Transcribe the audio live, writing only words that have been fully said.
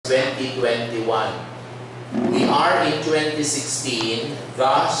2021. We are in 2016,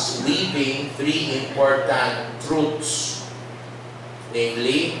 thus leaving three important truths,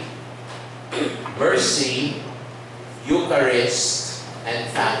 namely mercy, Eucharist, and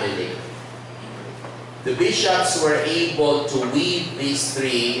family. The bishops were able to weave these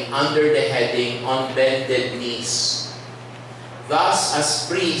three under the heading on bended knees. Thus, as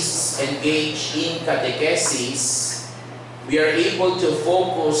priests engage in catechesis, we are able to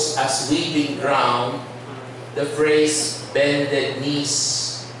focus as weaving ground the phrase bended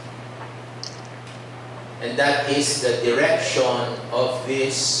knees. And that is the direction of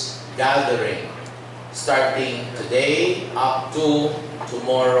this gathering, starting today up to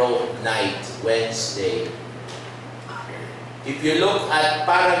tomorrow night, Wednesday. If you look at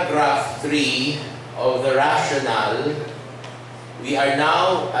paragraph 3 of the rationale, we are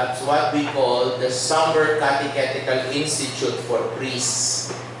now at what we call the Summer Catechetical Institute for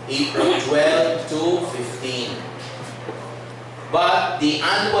Priests, April 12 to 15. But the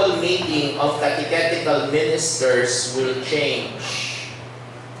annual meeting of catechetical ministers will change,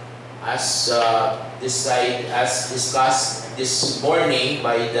 as discussed this morning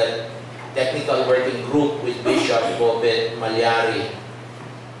by the technical working group with Bishop Bobet Malyari.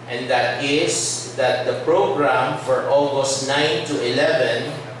 And that is that the program for August 9 to 11,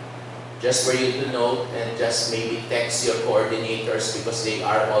 just for you to note and just maybe text your coordinators because they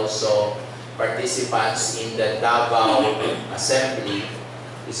are also participants in the Davao Assembly,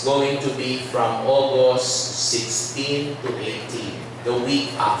 is going to be from August 16 to 18, the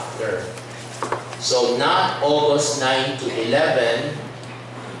week after. So not August 9 to 11,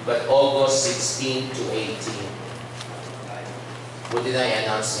 but August 16 to 18. Buti na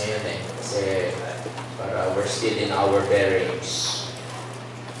i-announce ngayon kasi para we're still in our bearings.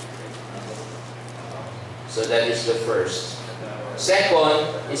 So that is the first. Second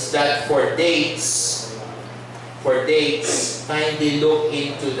is that for dates, kindly look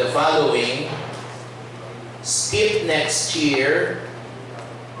into the following. Skip next year,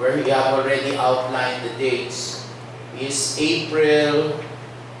 where we have already outlined the dates, is April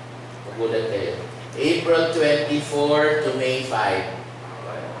 24 to May 5.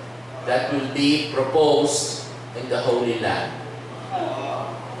 That will be proposed in the Holy Land.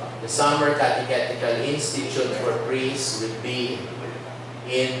 The Summer Catechetical Institute for Priests will be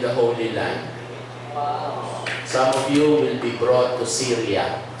in the Holy Land. Some of you will be brought to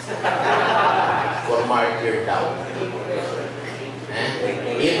Syria for martyrdom.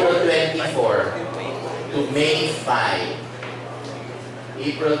 April 24 to May 5.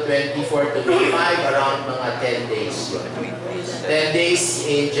 April 24 to May 5, around mga 10 days yun. 10 days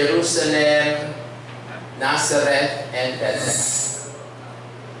in Jerusalem, Nazareth, and Bethlehem.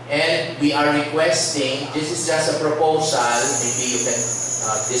 And we are requesting, this is just a proposal, maybe you can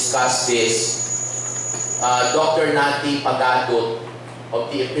discuss this, Dr. Nati Pagadot of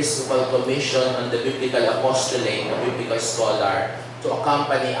the Episcopal Commission on the Biblical Apostolate, a biblical scholar, to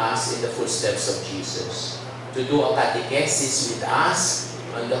accompany us in the footsteps of Jesus, to do a catechesis with us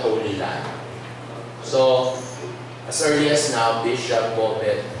on the Holy Land. So, as early as now, Bishop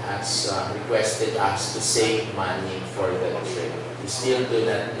Bobet has requested us to save money for the trip. We still do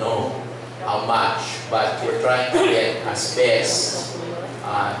not know how much, but we're trying to get as best,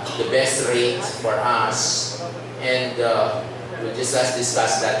 the best rate for us. And we'll just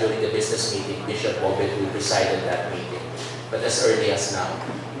discuss that during the business meeting. Bishop Bobet will preside at that meeting, but as early as now.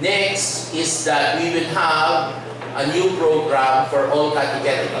 Next is that we will have a new program for all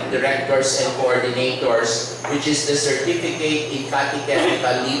catechetical directors and coordinators, which is the Certificate in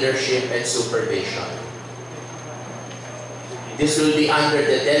Catechetical Leadership and Supervision. This will be under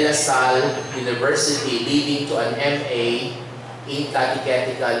the De La Salle University, leading to an MA in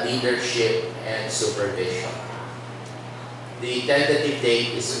Catechetical Leadership and Supervision. The tentative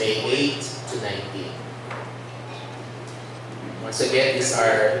date is May 8 to 19. Once again, these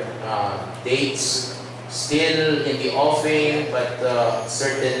are dates still in the offing, but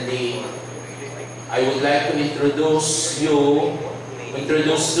certainly I would like to introduce to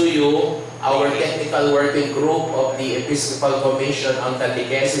you our technical working group of the Episcopal Commission on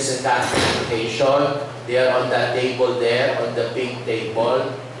Catechesis and Catholic Education. They are on that table there, on the pink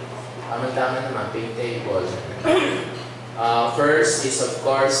table. Tama naman, pink table. First is, of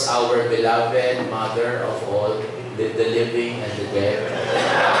course, our beloved Mother of all, the living and the dead,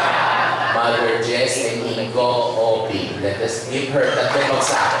 Mother Jessie and Ingo Obi. Let us give her tatlong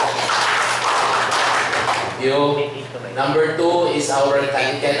bagsak. Thank you. Number 2 is our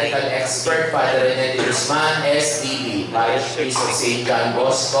catechetical expert, Father Rene de Guzman, SDB, Parish Priest of St. John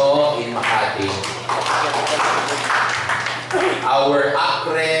Bosco in Makati. Our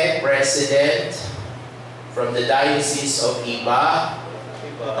ACRE President from the Diocese of Iba,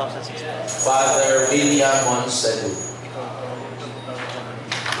 Father William Monsalu.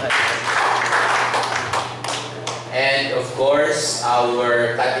 And of course,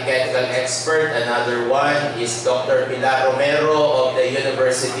 our catechetical expert, another one, is Dr. Pilar Romero of the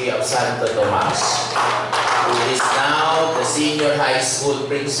University of Santo Tomas, who is now the senior high school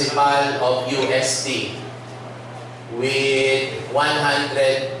principal of UST with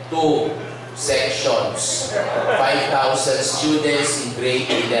 102 sections, 5,000 students in grade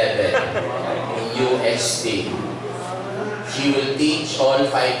 11 in UST. She will teach all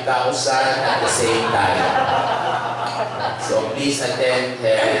 5,000 at the same time. So please attend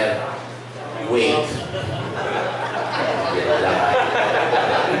her wake.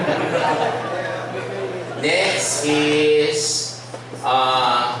 Next is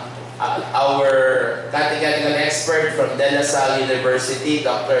our catechetical expert from De La Salle University,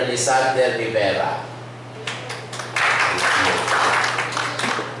 Dr. Lisander Rivera.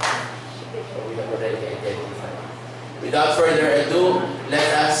 Without further ado,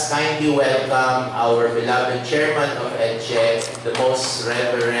 let us kindly welcome our beloved Chairman of EDCHE, the Most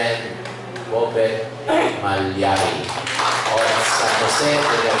Reverend Bobet Malyari of San Jose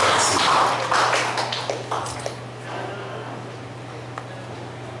de la City.